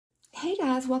Hey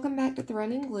guys, welcome back to Thread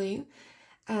and Glue.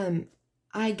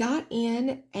 I got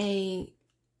in a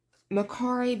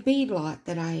Mercari bead lot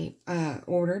that I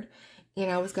ordered, and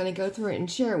I was going to go through it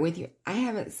and share it with you. I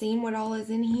haven't seen what all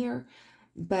is in here,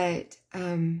 but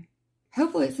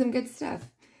hopefully it's some good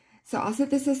stuff. So I'll set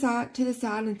this aside to the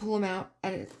side and pull them out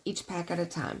at each pack at a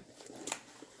time.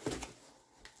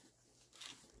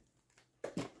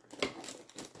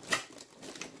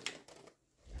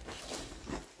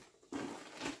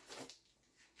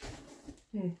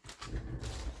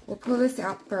 We'll pull this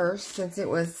out first since it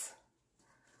was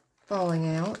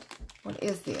falling out. What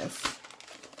is this?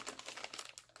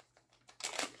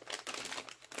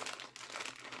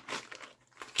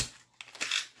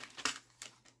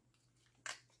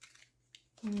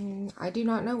 I do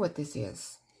not know what this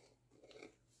is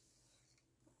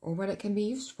or what it can be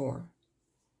used for.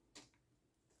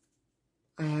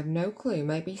 I have no clue.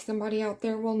 Maybe somebody out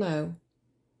there will know.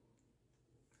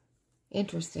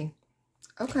 Interesting.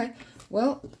 Okay,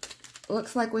 well,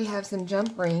 looks like we have some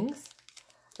jump rings.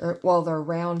 Well, they're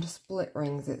round split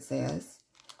rings, it says.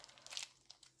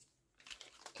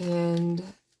 And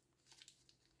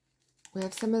we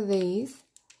have some of these.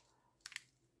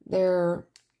 They're,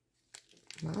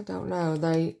 I don't know,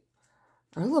 they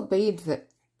are little beads that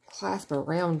clasp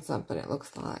around something, it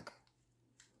looks like.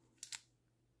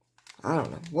 I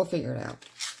don't know. We'll figure it out.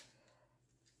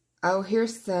 Oh,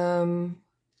 here's some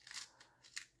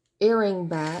earring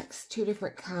backs, two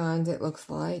different kinds it looks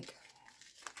like.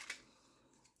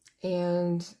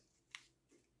 And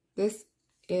this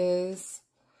is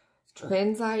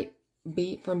Transite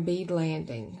bead from Bead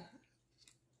Landing.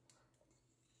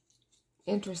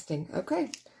 Interesting.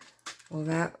 Okay. Well,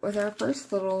 that was our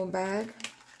first little bag.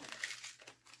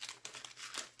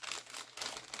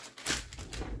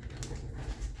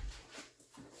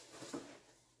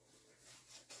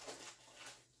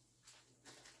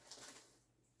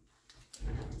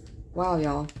 Wow,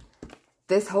 y'all.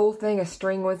 This whole thing of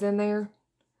string was in there.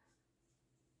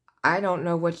 I don't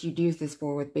know what you'd use this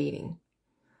for with beading,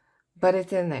 but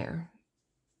it's in there.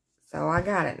 So I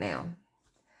got it now.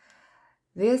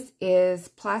 This is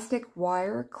plastic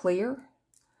wire clear,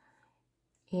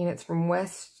 and it's from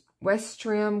West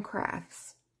Trim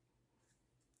Crafts.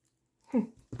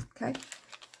 Okay.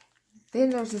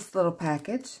 Then there's this little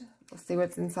package. We'll see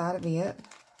what's inside of it.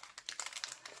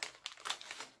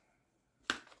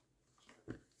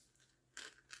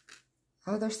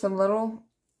 Oh, there's some little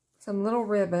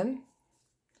ribbon.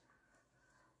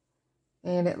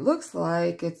 And it looks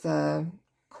like it's a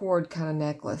cord kind of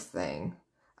necklace thing.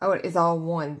 Oh, it is all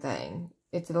one thing.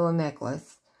 It's a little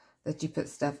necklace that you put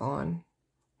stuff on.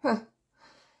 Huh.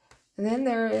 And then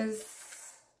there is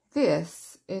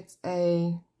this. It's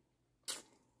a,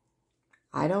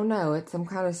 I don't know, it's some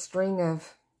kind of string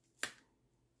of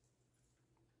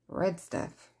red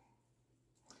stuff.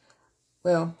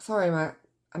 Well, sorry,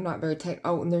 I'm not very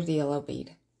oh, and there's the yellow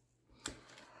bead.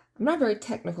 I'm not very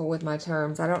technical with my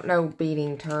terms. I don't know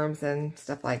beading terms and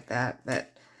stuff like that,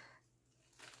 but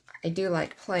I do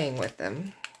like playing with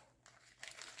them.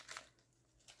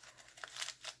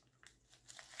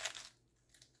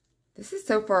 This is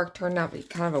so far turned out to be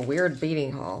kind of a weird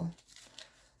beading haul.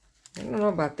 I don't know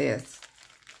about this.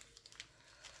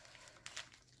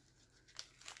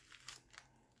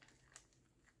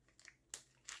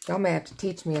 Y'all may have to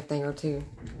teach me a thing or two.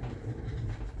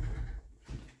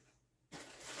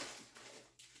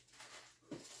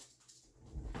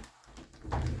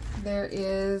 There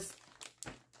is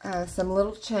some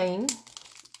little chain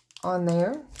on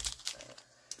there.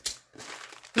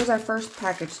 Here's our first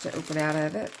package to open out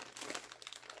of it.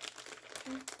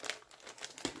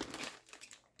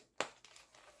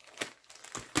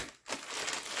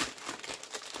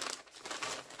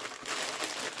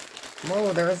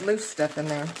 Whoa, there was loose stuff in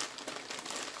there.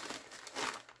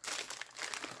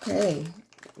 Okay.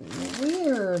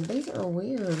 Weird. These are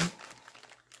weird.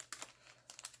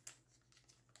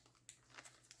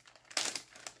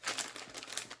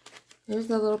 Here's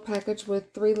the little package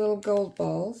with 3 little gold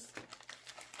balls.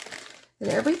 And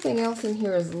everything else in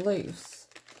here is loose.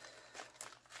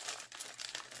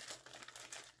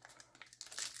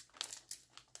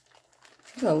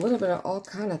 There's a little bit of all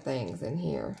kind of things in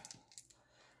here.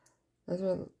 Those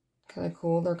are kind of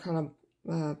cool. They're kind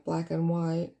of black and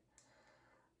white.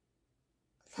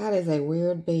 That is a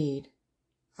weird bead.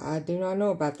 I do not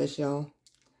know about this, y'all.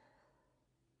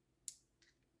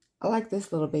 I like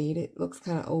this little bead. It looks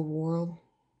kind of old world.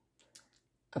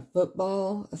 A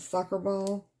football, a soccer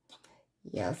ball.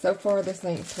 Yeah, so far this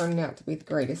ain't turning out to be the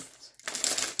greatest.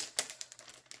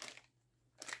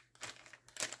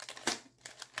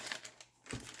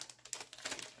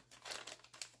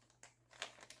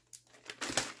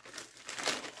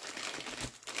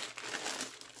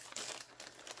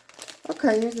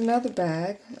 Okay, here's another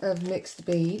bag of mixed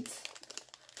beads.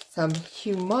 Some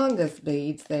humongous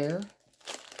beads there.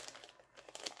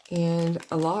 And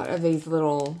a lot of these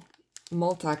little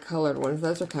multicolored ones.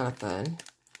 Those are kind of fun.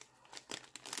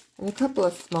 And a couple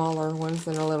of smaller ones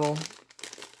that are a little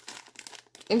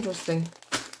interesting.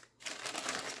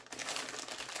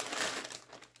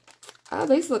 Oh,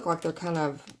 these look like they're kind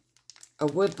of a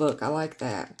wood look. I like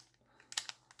that.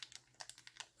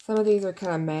 Some of these are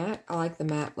kind of matte. I like the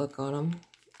matte look on them.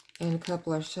 And a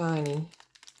couple are shiny.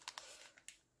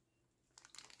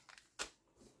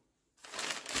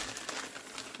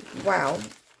 Wow.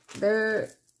 There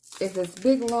is this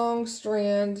big long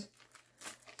strand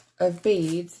of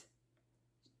beads.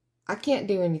 I can't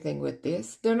do anything with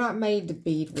this. They're not made to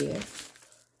bead with.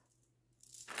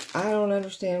 I don't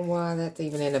understand why that's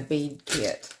even in a bead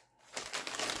kit.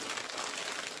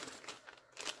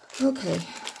 Okay.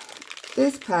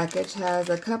 This package has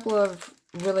a couple of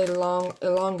really long,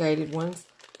 elongated ones.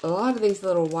 A lot of these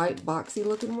little white, boxy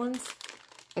looking ones.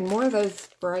 And more of those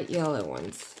bright yellow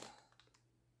ones.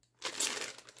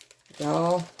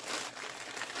 Y'all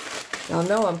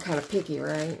know I'm kind of picky,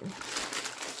 right?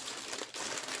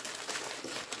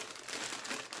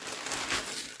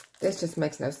 This just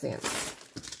makes no sense.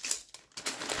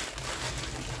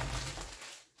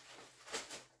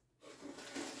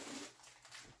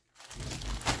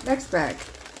 Next bag.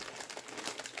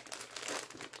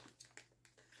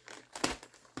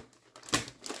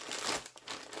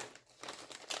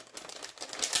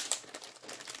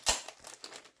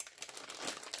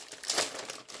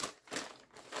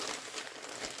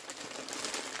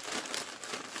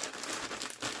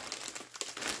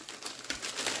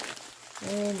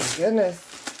 Oh my goodness.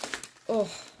 Oh.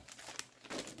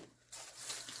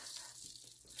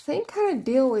 Same kind of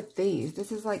deal with these.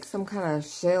 This is like some kind of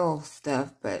shell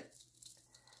stuff, but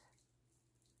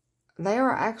they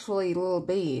are actually little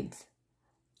beads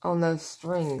on those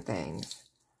string things.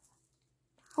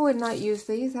 I would not use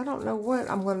these. I don't know what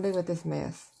I'm going to do with this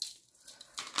mess.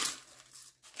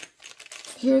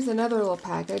 Here's another little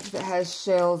package that has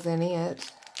shells in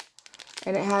it.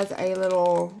 And it has a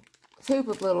little tube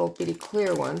of little bitty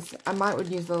clear ones. I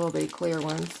would use the little bitty clear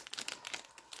ones.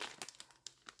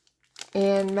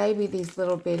 And maybe these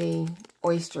little bitty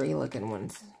oystery looking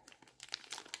ones.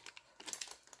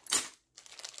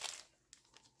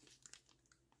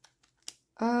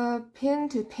 Pin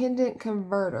to pendant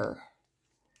converter.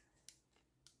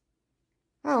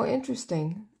 Oh,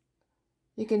 interesting.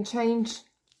 You can change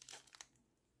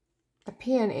a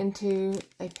pin into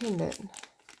a pendant.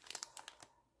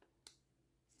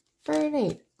 Very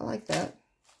neat. I like that.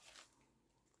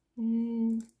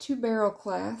 2 barrel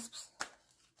clasps.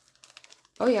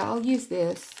 Oh yeah, I'll use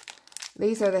this.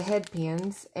 These are the head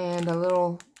pins and a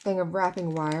little thing of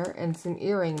wrapping wire and some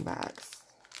earring backs.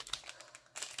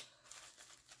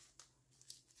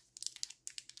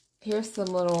 Here's some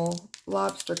little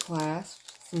lobster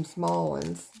clasps, some small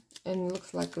ones, and it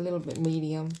looks like a little bit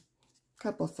medium,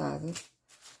 couple sizes.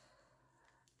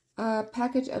 A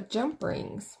package of jump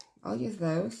rings. I'll use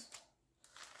those.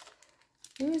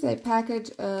 Here's a package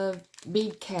of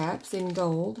bead caps in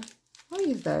gold. I'll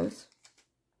use those.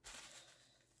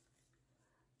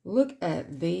 Look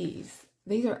at these.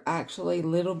 These are actually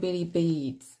little bitty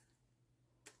beads.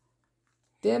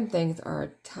 Them things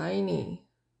are tiny.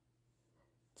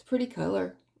 It's a pretty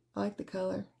color. I like the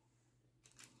color.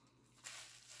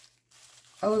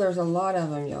 Oh, there's a lot of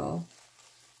them, y'all.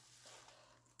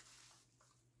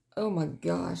 Oh my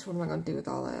gosh, what am I going to do with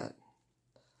all that?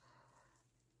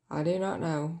 I do not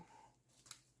know.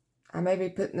 I may be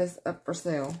putting this up for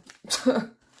sale.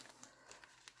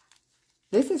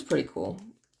 This is pretty cool.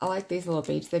 I like these little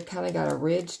beads. They've kind of got a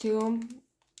ridge to them.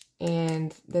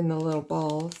 And then the little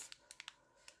balls.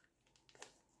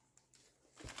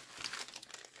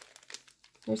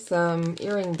 Here's some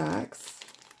earring backs.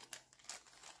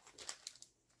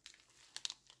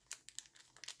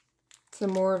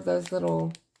 Some more of those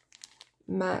little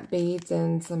matte beads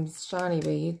and some shiny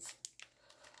beads.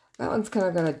 That one's kind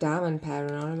of got a diamond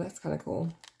pattern on it. That's kind of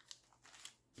cool.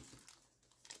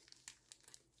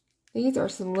 These are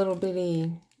some little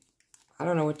bitty, I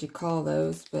don't know what you call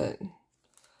those, but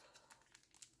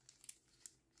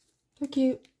they're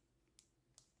cute.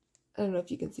 I don't know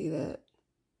if you can see that.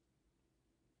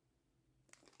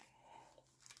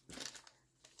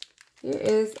 Here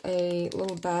is a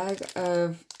little bag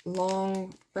of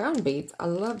long brown beads. I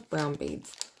love brown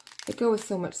beads. They go with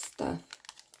so much stuff.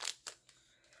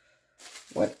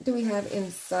 What do we have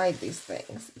inside these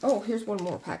things? Oh, here's one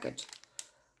more package.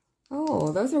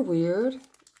 Oh, those are weird.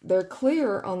 They're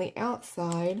clear on the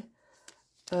outside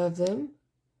of them.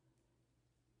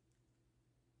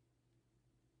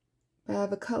 I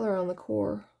have a color on the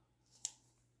core.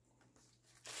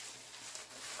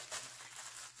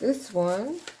 This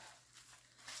one,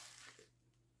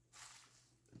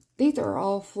 these are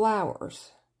all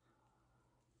flowers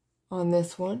on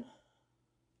this one.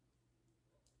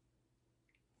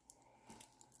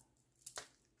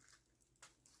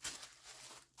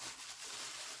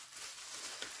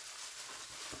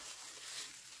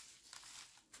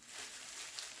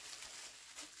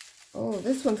 Oh,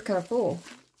 this one's kind of full.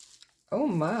 Oh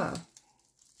my.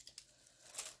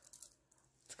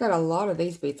 It's got a lot of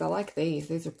these beads. I like these.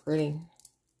 These are pretty.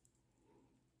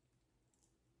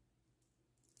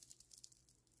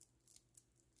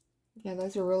 Yeah,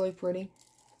 those are really pretty.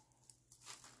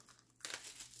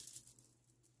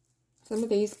 Some of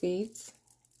these beads.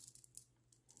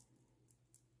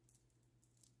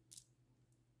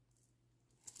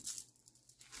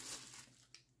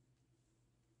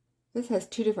 This has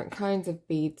two different kinds of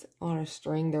beads on a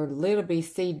string. They're little bitty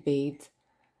seed beads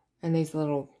and these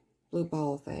little blue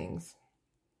ball things.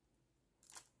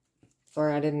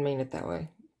 Sorry, I didn't mean it that way.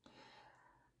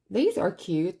 These are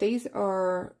cute. These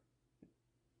are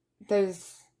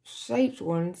those shaped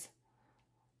ones.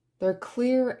 They're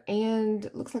clear and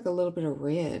it looks like a little bit of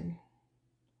red.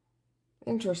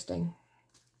 Interesting.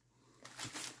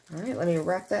 All right, let me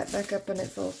wrap that back up in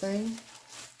its little thing.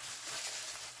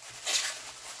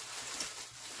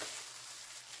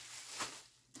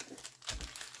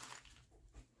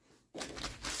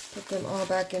 Put them all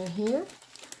back in here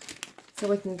so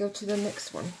we can go to the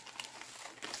next one.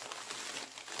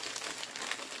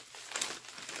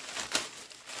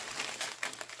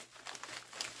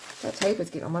 That tape is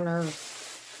getting on my nerves.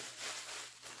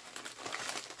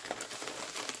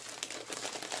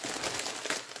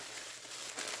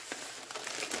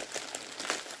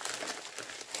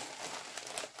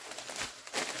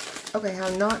 Okay, how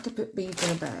not to put beads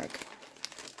in a bag.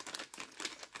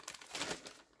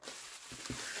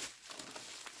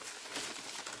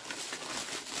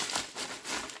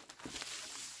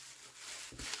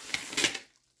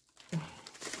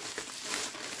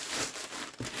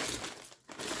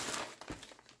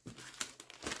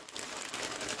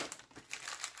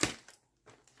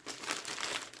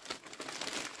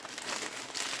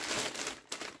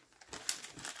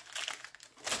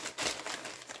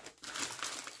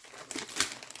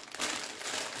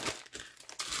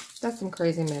 That's some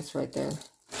crazy mess right there.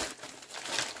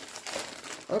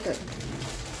 Okay.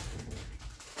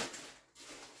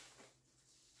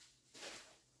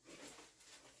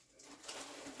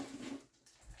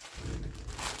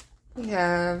 We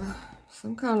have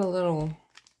some kind of little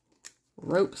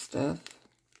rope stuff.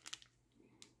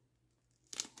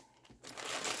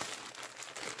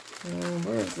 And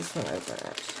where is this one open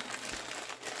at?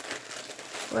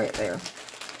 Right there.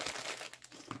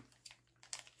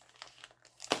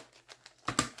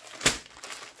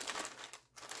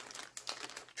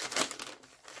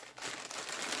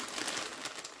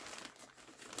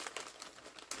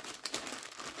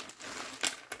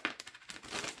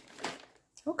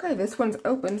 Okay, this one's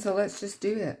open, so let's just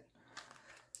do it.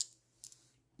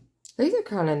 These are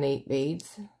kind of neat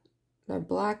beads. They're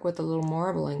black with a little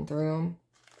marbling through them.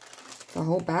 It's a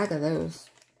whole bag of those.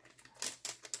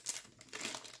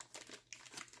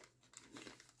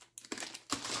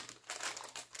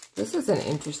 This is an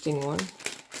interesting one.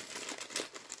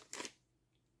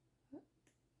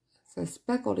 It's a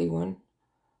speckledy one.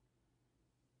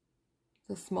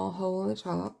 It's a small hole in the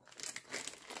top.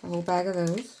 A whole bag of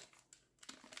those.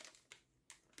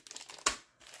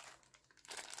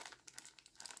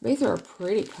 These are a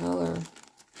pretty color.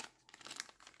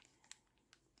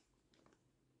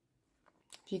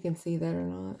 If you can see that or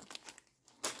not.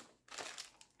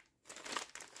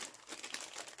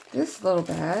 This little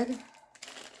bag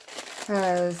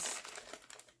has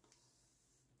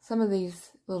some of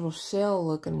these little shell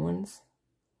looking ones.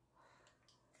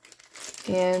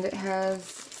 And it has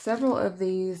several of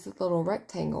these little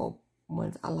rectangle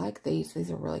ones. I like these. These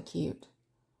are really cute.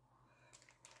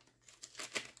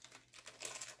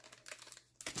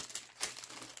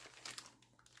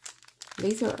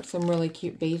 These are some really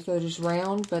cute beads. They're just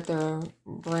round, but they're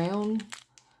brown.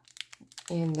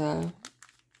 And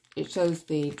it shows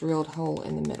the drilled hole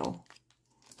in the middle.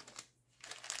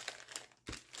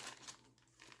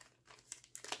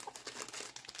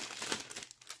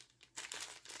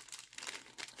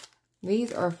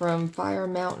 These are from Fire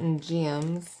Mountain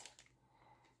Gems.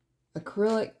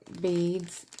 Acrylic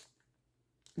beads,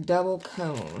 double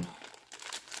cone.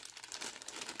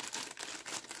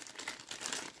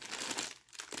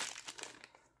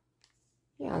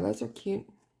 Yeah, those are cute.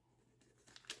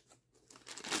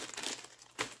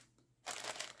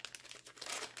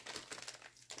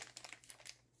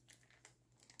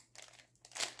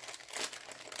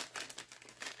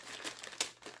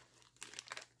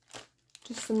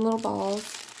 some little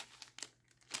balls.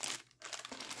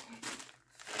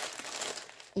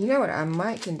 You know what I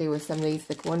might can do with some of these,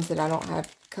 the ones that I don't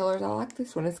have colors. I like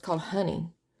this one. It's called Honey.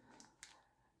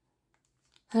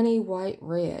 Honey White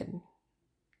Red.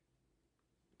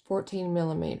 14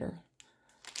 millimeter.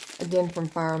 Again from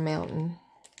Fire Mountain.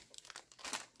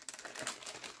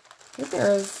 I think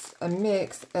there's a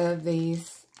mix of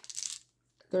these.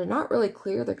 They're not really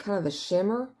clear. They're kind of the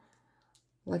shimmer.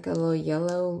 Like a little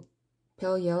yellow,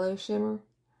 pale yellow shimmer.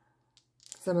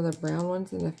 Some of the brown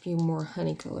ones and a few more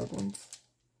honey colored ones.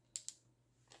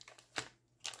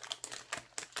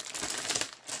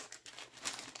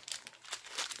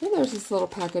 Then there's this little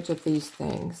package of these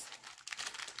things.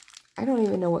 I don't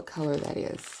even know what color that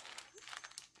is.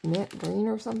 Mint green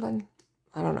or something?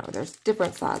 I don't know. There's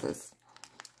different sizes.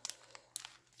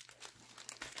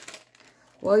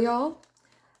 Well, y'all,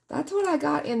 that's what I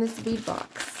got in this bead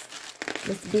box.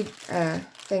 This bead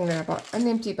thing that I bought. An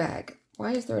empty bag.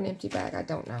 Why is there an empty bag? I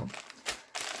don't know.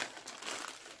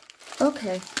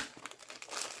 Okay.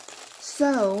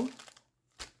 So,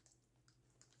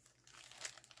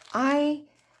 I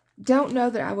don't know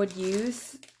that I would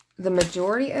use the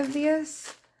majority of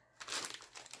this.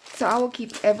 So I will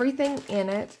keep everything in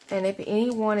it. And if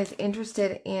anyone is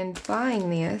interested in buying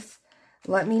this,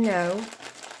 let me know.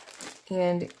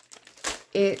 And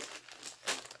it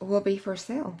will be for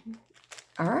sale.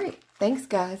 All right. Thanks,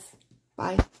 guys.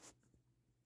 Bye.